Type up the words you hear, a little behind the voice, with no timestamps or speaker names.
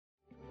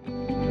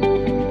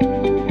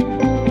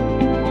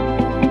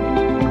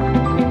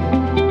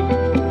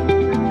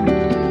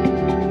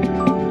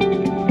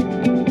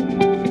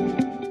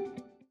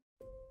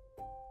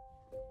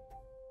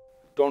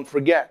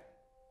forget,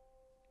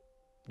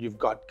 you've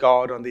got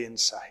God on the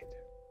inside.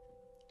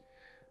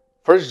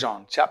 1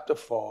 John chapter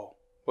 4,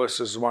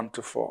 verses 1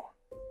 to 4.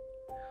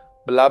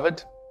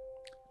 Beloved,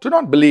 do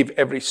not believe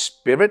every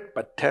spirit,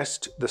 but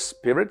test the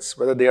spirits,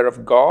 whether they are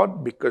of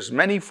God, because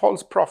many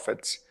false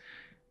prophets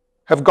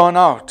have gone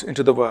out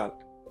into the world.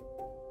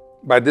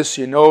 By this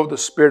you know the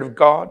Spirit of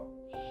God.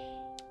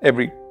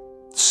 Every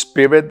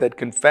spirit that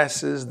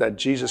confesses that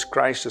Jesus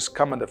Christ has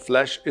come in the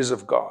flesh is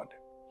of God.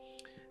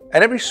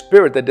 And every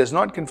spirit that does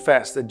not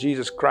confess that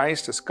Jesus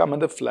Christ has come in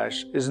the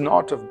flesh is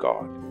not of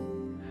God.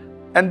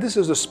 And this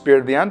is the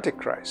spirit of the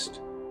Antichrist,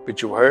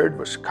 which you heard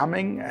was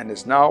coming and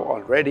is now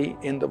already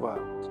in the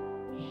world.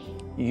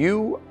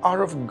 You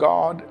are of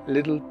God,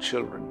 little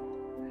children,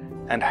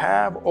 and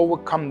have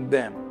overcome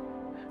them,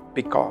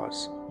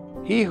 because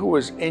he who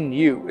is in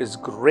you is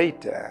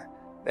greater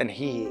than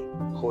he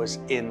who is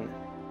in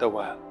the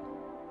world.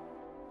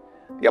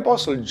 The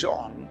Apostle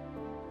John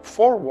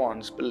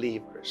forewarns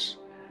believers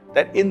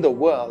that in the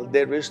world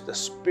there is the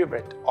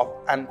spirit of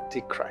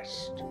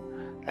Antichrist.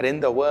 That in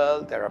the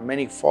world there are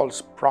many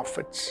false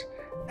prophets,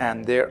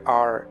 and there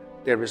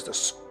is the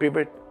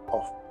spirit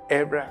of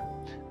error.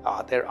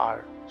 There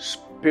are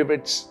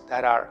spirits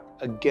that are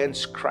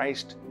against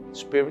Christ,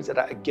 spirits that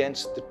are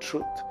against the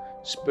truth,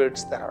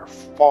 spirits that are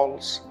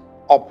false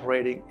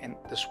operating in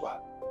this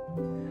world.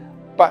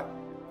 But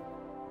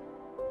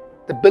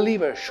the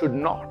believer should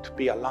not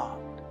be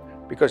alarmed,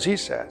 because he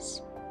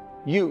says,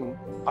 you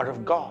are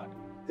of God,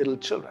 little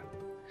children.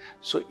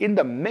 So in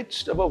the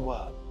midst of a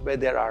world where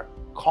there are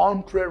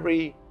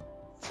contrary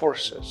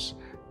forces,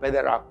 where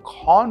there are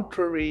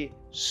contrary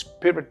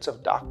spirits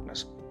of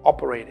darkness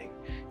operating,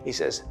 he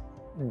says,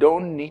 you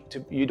don't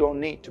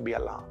need to be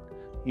alarmed.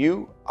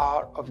 You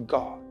are of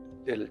God,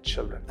 little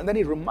children. And then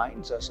he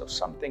reminds us of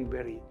something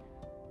very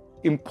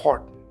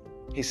important.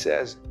 He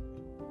says,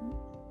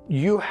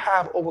 you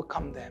have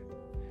overcome them.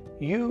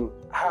 You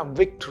have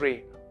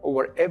victory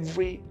over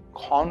every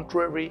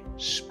contrary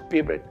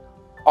spirit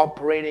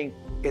operating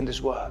in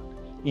this world.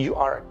 You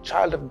are a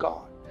child of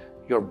God.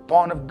 You're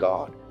born of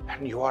God,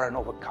 and you are an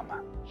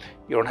overcomer.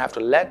 You don't have to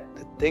let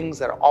the things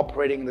that are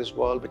operating in this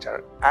world, which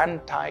are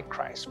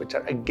anti-Christ, which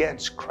are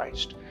against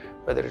Christ,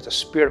 whether it's the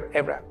spirit of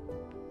error,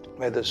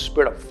 whether it's the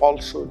spirit of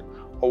falsehood,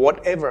 or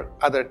whatever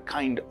other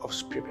kind of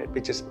spirit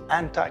which is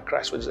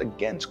anti-Christ, which is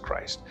against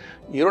Christ,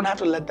 you don't have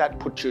to let that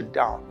put you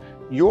down.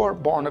 You are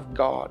born of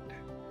God.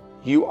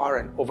 You are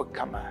an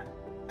overcomer.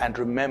 And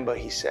remember,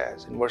 he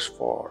says in verse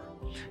 4,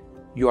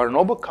 you are an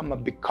overcomer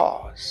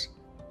because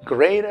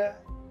greater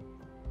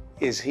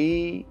is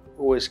he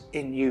who is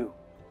in you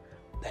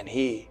than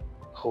he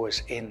who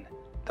is in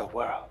the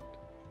world.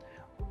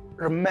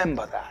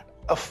 Remember that.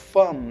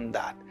 Affirm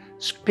that.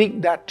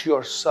 Speak that to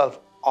yourself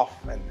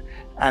often,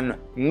 and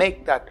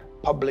make that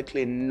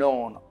publicly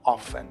known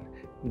often.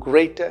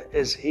 Greater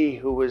is he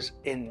who is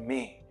in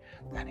me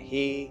than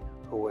he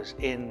who is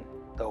in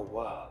the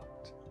world.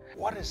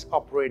 What is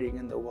operating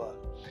in the world?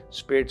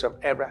 Spirits of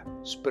error,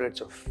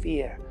 spirits of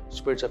fear,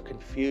 spirits of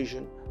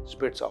confusion,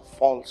 spirits of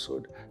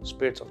falsehood,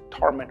 spirits of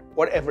torment,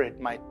 whatever it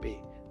might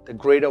be. The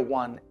greater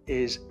one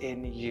is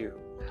in you.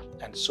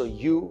 And so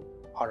you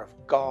are of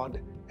God,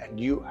 and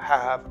you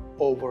have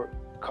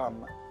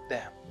overcome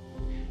them.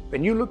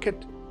 When you look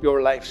at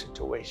your life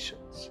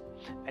situations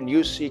and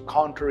you see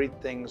contrary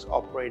things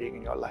operating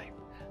in your life,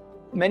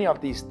 many of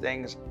these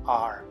things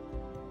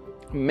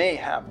may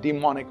have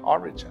demonic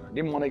origin,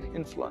 demonic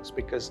influence,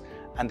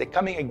 and they're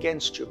coming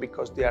against you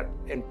because they are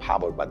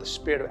empowered by the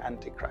spirit of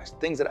Antichrist,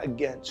 things that are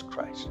against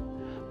Christ.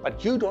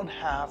 But you don't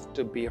have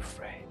to be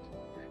afraid.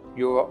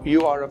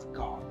 You are of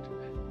God.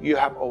 You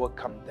have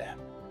overcome them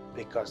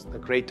because the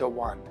greater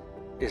one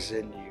is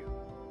in you.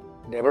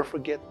 Never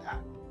forget that.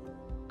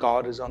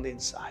 God is on the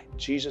inside.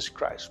 Jesus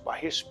Christ, by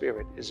his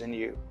Spirit, is in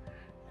you,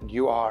 and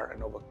you are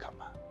an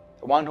overcomer.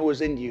 The one who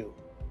is in you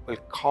will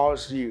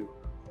cause you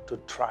to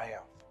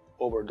triumph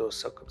over those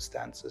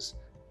circumstances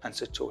and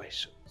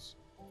situations.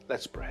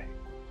 Let's pray.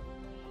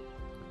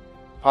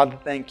 Father,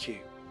 thank you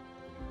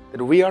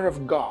that we are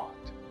of God,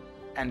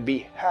 and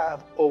we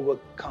have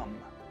overcome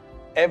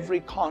every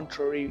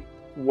contrary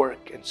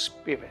work and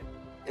spirit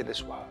in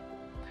this world,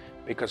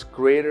 because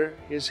greater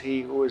is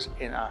he who is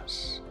in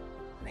us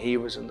than he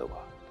who is in the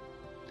world.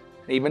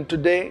 And even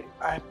today,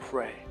 I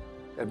pray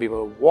that we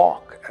will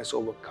walk as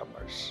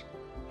overcomers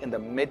in the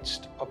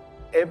midst of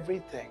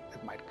everything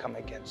that might come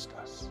against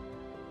us.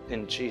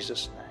 In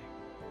Jesus' name,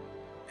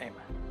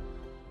 amen.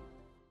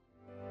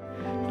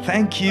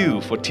 Thank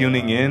you for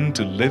tuning in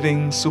to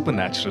Living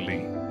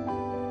Supernaturally.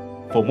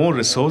 For more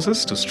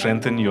resources to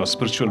strengthen your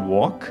spiritual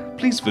walk,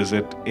 please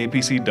visit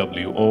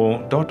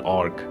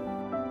apcwo.org.